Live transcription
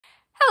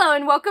Hello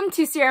and welcome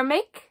to Sierra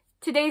Make.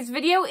 Today's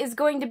video is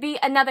going to be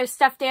another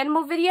stuffed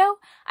animal video.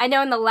 I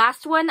know in the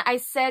last one I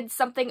said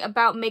something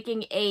about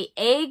making an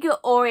egg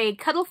or a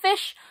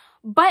cuddlefish,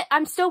 but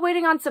I'm still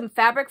waiting on some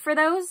fabric for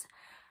those.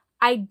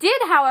 I did,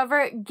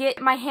 however,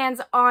 get my hands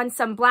on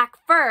some black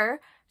fur,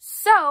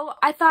 so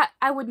I thought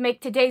I would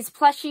make today's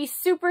plushie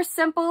super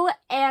simple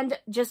and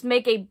just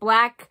make a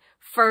black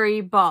furry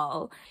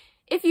ball.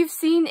 If you've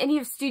seen any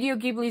of Studio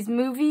Ghibli's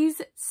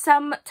movies,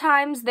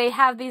 sometimes they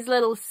have these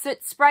little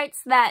SOOT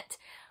sprites that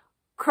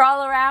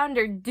crawl around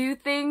or do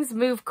things,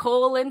 move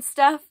coal and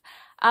stuff.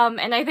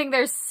 And I think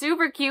they're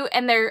super cute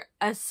and they're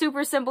a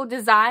super simple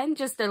design,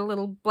 just a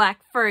little black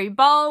furry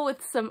ball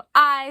with some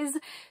eyes.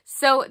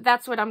 So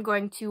that's what I'm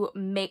going to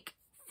make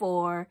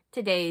for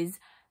today's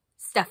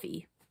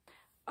Stuffie.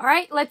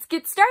 Alright, let's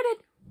get started.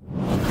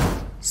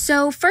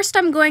 So first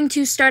I'm going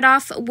to start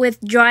off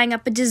with drawing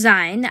up a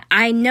design.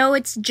 I know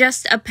it's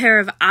just a pair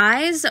of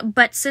eyes,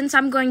 but since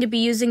I'm going to be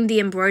using the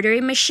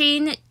embroidery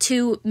machine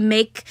to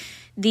make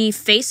the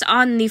face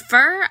on the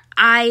fur,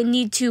 I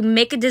need to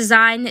make a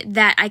design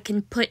that I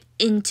can put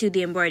into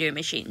the embroidery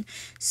machine.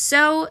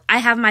 So I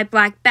have my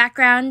black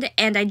background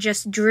and I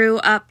just drew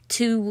up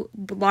two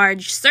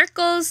large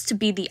circles to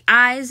be the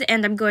eyes,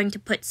 and I'm going to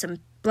put some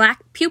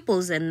black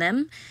pupils in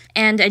them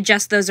and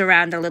adjust those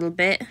around a little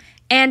bit.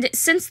 And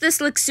since this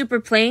looks super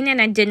plain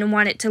and I didn't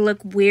want it to look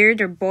weird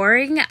or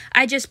boring,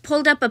 I just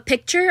pulled up a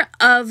picture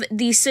of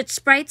the SOOT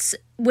sprites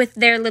with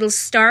their little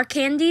star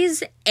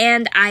candies,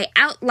 and I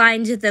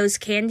outlined those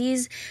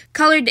candies,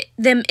 colored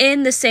them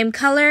in the same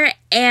color,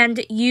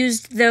 and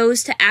used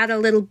those to add a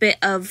little bit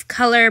of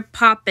color,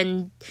 pop,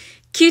 and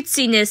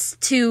cutesiness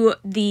to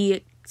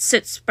the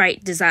SOOT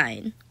sprite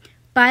design.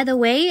 By the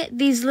way,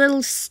 these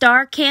little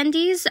star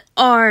candies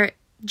are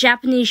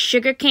Japanese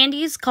sugar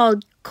candies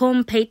called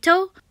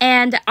konpeito,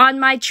 and on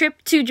my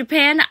trip to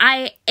Japan,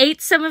 I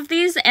ate some of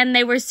these and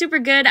they were super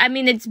good. I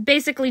mean, it's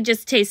basically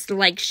just tastes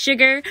like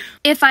sugar.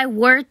 If I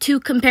were to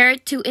compare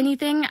it to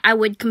anything, I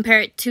would compare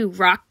it to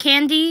rock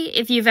candy.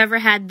 If you've ever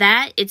had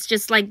that, it's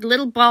just like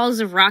little balls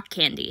of rock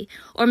candy.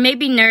 Or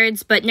maybe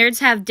Nerds, but Nerds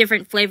have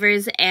different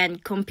flavors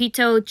and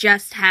konpeito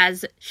just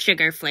has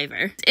sugar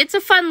flavor. It's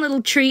a fun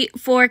little treat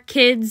for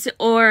kids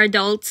or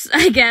adults,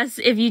 I guess,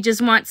 if you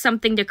just want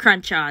something to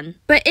crunch on.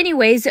 But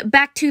anyways,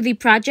 back to the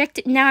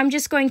project. Now I'm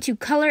just going to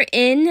color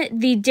in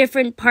the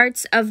different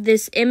parts of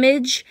this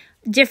image,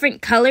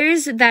 different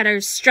colors that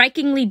are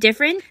strikingly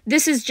different.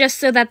 This is just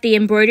so that the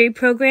embroidery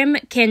program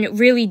can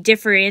really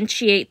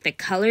differentiate the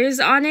colors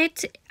on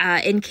it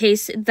in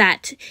case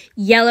that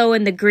yellow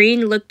and the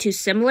green look too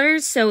similar,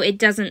 so it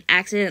doesn't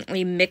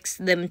accidentally mix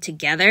them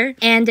together.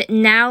 And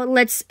now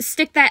let's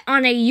stick that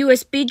on a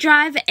USB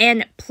drive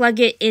and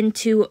plug it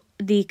into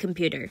the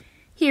computer.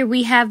 Here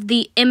we have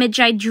the image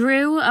I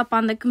drew up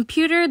on the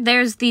computer.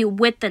 There's the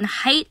width and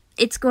height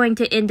it's going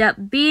to end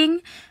up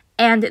being,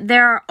 and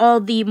there are all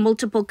the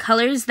multiple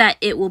colors that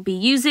it will be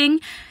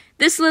using.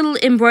 This little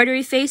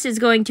embroidery face is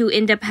going to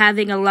end up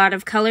having a lot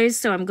of colors,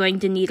 so I'm going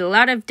to need a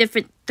lot of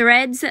different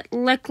threads.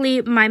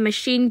 Luckily, my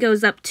machine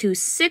goes up to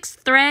 6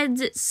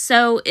 threads,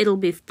 so it'll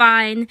be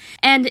fine.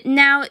 And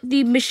now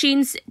the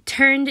machine's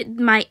turned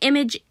my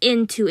image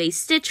into a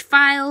stitch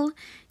file.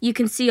 You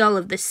can see all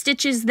of the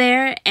stitches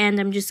there, and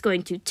I'm just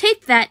going to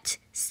take that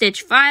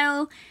stitch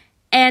file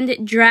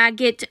and drag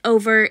it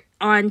over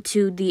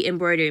onto the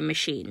embroidery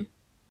machine.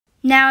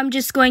 Now I'm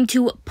just going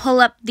to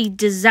pull up the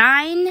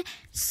design,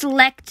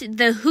 select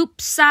the hoop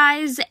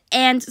size,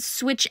 and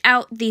switch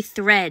out the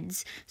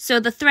threads. So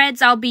the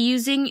threads I'll be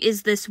using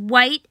is this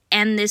white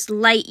and this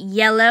light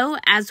yellow,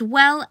 as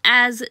well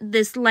as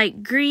this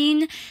light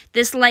green,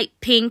 this light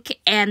pink,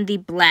 and the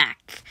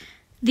black.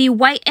 The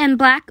white and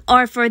black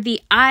are for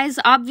the eyes,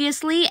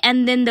 obviously,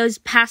 and then those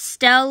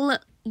pastel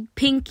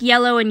pink,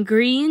 yellow, and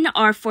green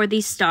are for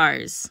the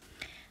stars.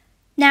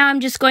 Now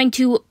I'm just going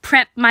to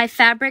prep my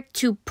fabric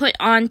to put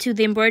onto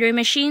the embroidery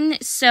machine.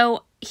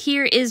 So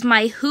here is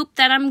my hoop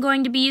that I'm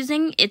going to be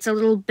using. It's a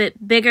little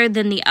bit bigger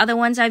than the other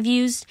ones I've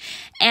used.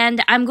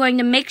 And I'm going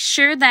to make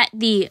sure that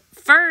the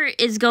fur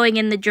is going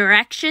in the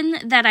direction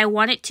that I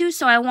want it to.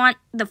 So I want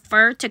the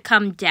fur to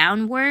come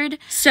downward.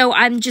 So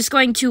I'm just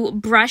going to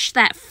brush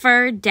that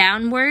fur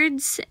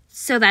downwards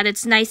so that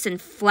it's nice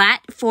and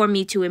flat for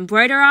me to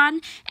embroider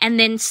on, and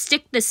then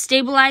stick the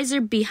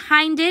stabilizer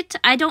behind it.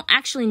 I don't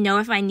actually know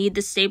if I need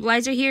the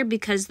stabilizer here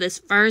because this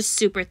fur is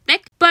super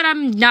thick, but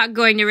I'm not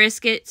going to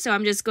risk it, so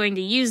I'm just going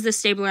to use the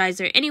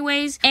stabilizer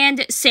anyways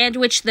and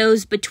sandwich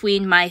those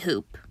between my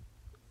hoop.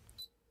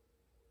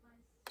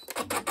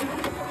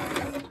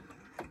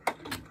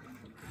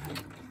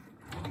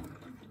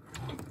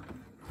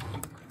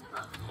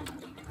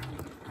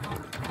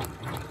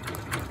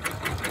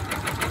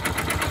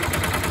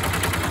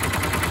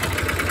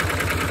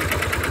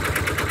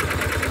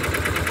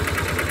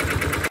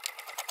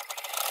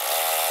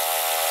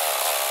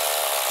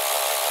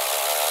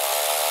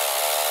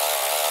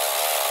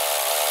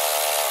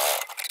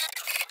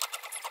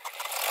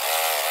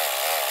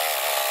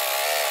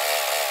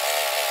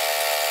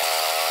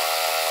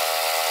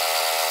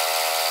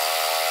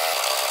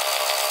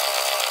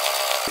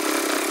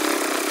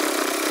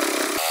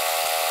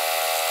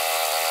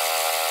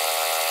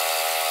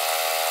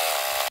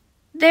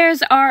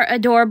 There's our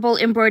adorable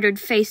embroidered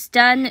face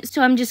done,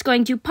 so I'm just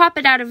going to pop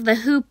it out of the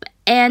hoop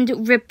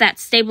and rip that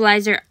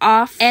stabilizer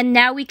off, and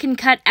now we can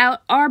cut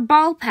out our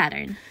ball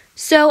pattern.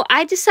 So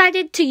I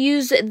decided to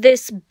use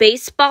this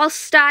baseball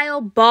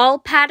style ball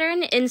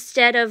pattern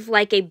instead of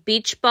like a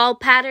beach ball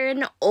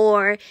pattern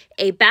or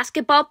a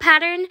basketball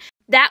pattern.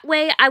 That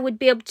way I would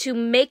be able to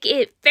make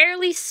it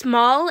fairly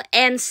small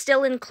and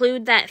still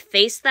include that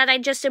face that I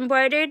just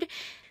embroidered.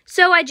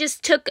 So I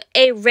just took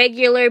a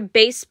regular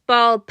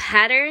baseball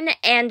pattern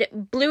and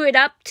blew it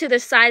up to the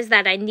size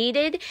that I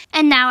needed.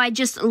 And now I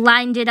just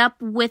lined it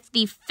up with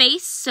the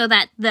face so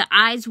that the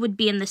eyes would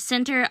be in the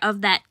center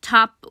of that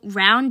top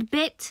round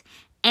bit.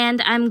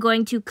 And I'm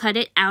going to cut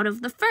it out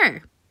of the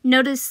fur.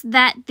 Notice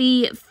that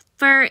the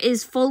fur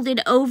is folded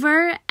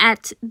over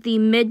at the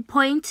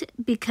midpoint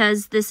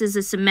because this is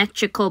a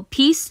symmetrical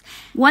piece.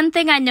 One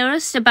thing I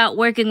noticed about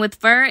working with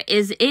fur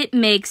is it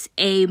makes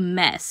a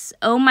mess.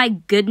 Oh my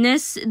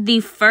goodness, the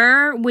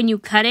fur, when you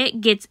cut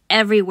it, gets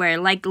everywhere.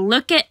 Like,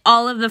 look at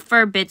all of the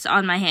fur bits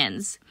on my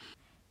hands.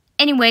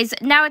 Anyways,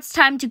 now it's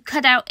time to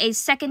cut out a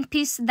second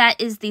piece that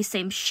is the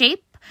same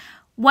shape.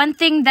 One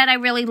thing that I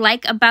really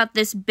like about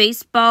this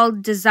baseball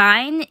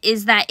design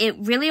is that it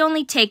really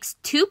only takes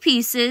 2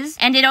 pieces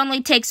and it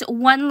only takes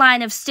 1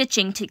 line of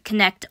stitching to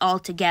connect all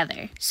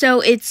together.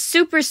 So it's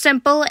super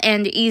simple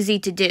and easy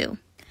to do.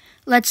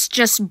 Let's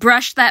just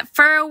brush that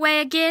fur away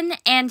again,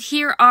 and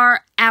here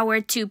are our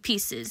 2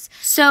 pieces.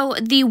 So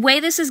the way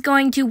this is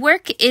going to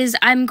work is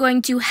I'm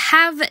going to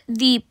have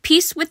the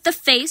piece with the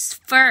face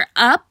fur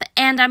up,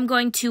 and I'm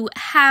going to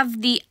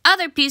have the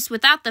other piece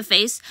without the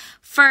face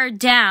fur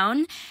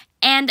down.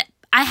 And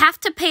I have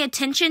to pay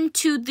attention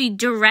to the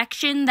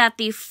direction that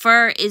the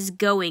fur is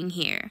going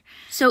here.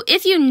 So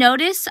if you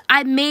notice,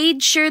 I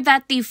made sure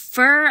that the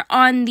fur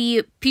on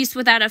the piece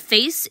without a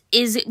face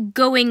is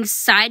going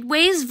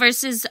sideways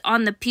versus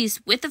on the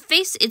piece with a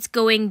face, it's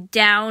going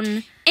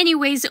down.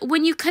 Anyways,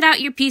 when you cut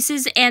out your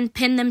pieces and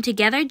pin them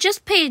together,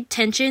 just pay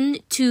attention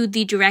to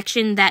the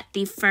direction that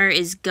the fur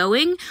is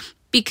going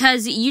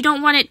because you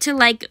don't want it to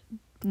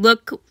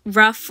look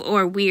rough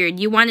or weird.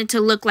 You want it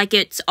to look like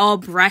it's all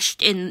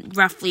brushed in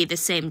roughly the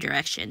same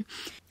direction.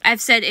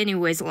 I've said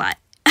anyways a lot.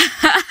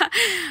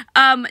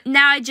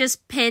 Now I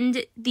just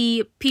pinned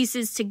the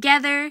pieces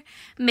together,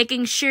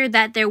 making sure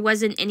that there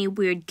wasn't any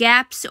weird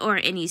gaps or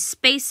any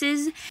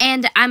spaces.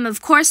 And I'm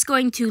of course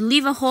going to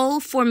leave a hole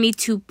for me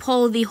to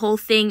pull the whole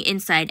thing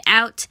inside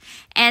out.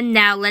 And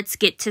now let's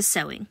get to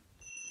sewing.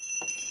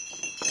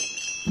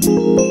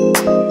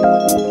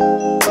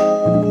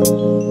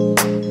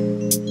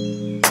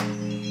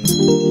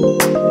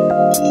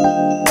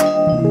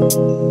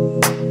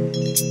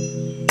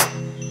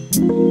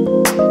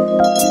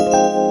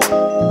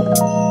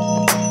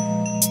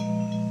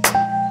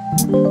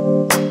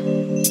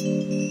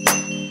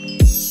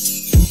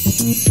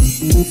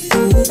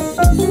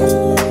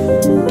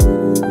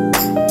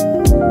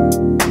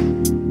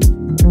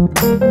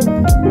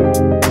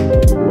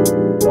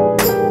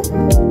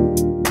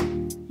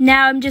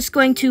 Now I'm just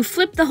going to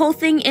flip the whole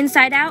thing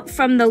inside out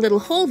from the little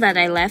hole that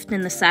I left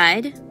in the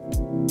side.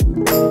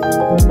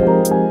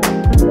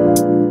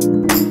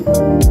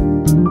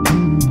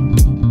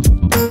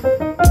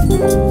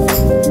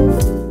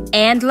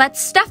 And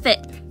let's stuff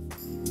it.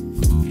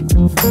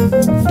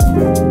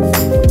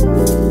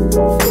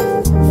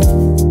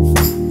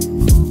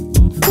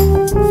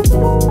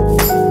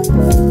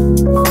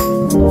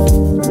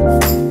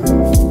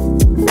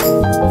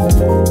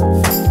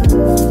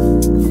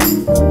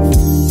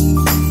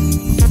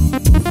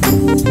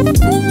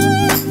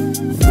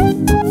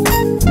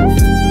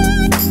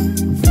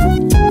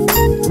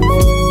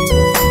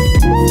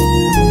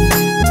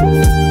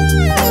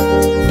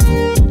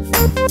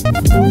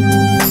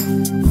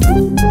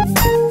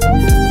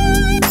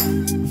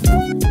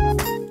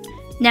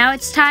 Now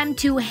it's time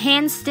to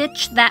hand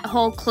stitch that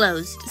hole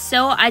closed.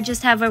 So I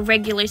just have a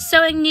regular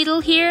sewing needle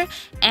here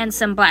and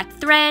some black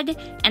thread,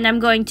 and I'm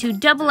going to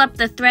double up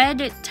the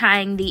thread,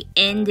 tying the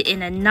end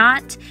in a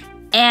knot,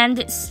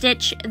 and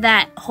stitch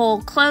that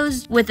hole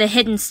closed with a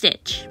hidden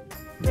stitch.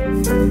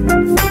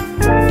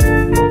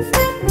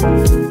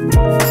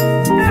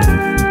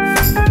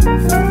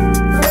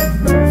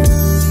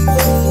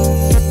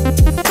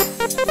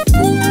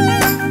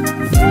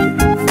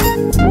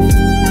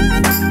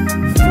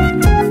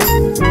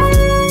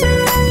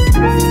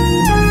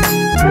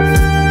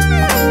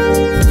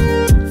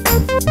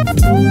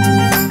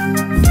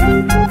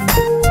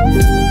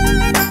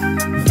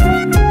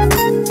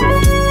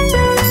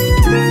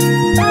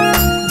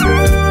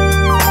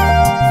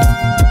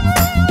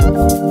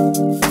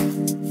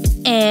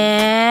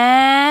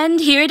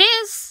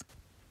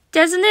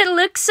 Doesn't it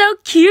look so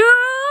cute?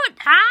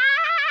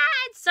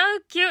 It's so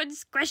cute and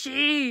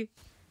squishy.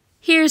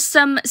 Here's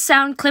some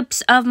sound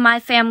clips of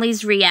my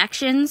family's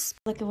reactions.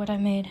 Look at what I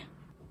made.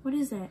 What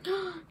is it?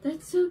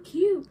 That's so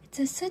cute. It's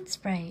a SOOT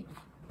sprite.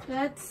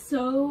 That's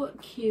so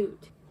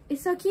cute.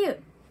 It's so cute.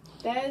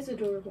 That is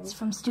adorable. It's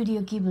from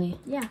Studio Ghibli.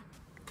 Yeah.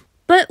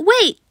 But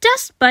wait,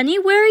 Dust Bunny,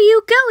 where are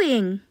you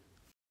going?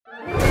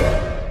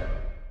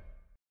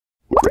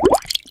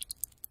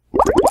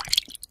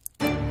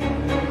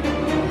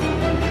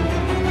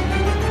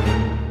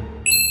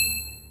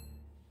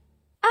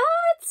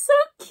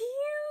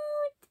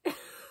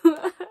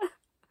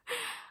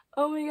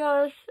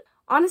 gosh.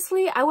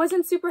 Honestly, I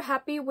wasn't super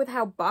happy with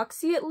how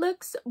boxy it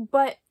looks,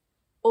 but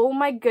oh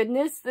my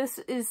goodness, this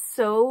is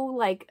so,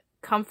 like,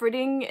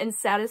 comforting and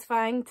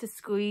satisfying to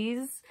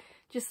squeeze.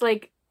 Just,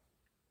 like,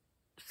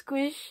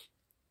 squish.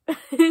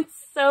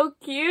 It's so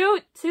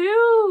cute,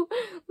 too!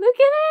 Look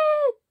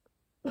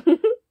at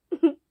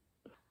it!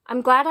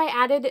 I'm glad I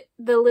added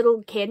the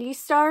little candy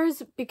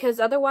stars,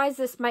 because otherwise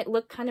this might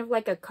look kind of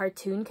like a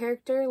cartoon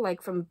character,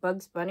 like from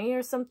Bugs Bunny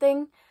or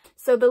something.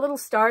 So the little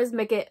stars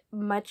make it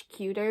much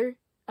cuter,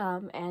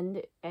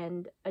 and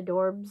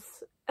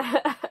adorbs.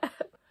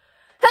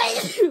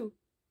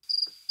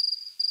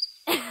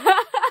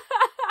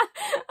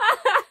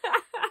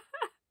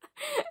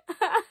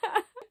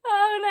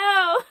 Oh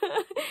no!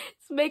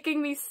 It's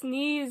making me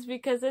sneeze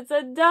because it's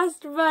a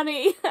dust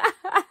bunny!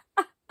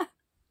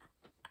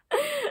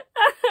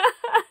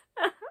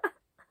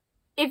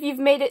 If you've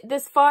made it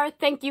this far,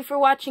 thank you for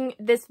watching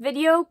this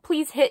video.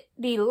 Please hit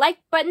the like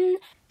button,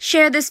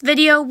 share this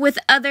video with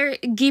other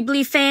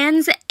Ghibli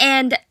fans,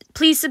 and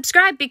please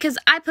subscribe because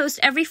I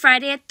post every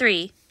Friday at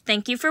 3.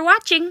 Thank you for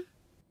watching!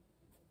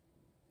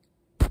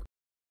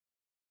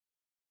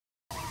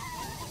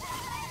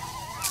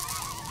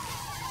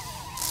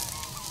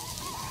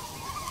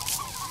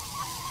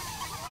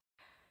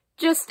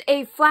 Just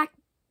a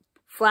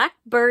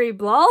blackberry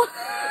ball?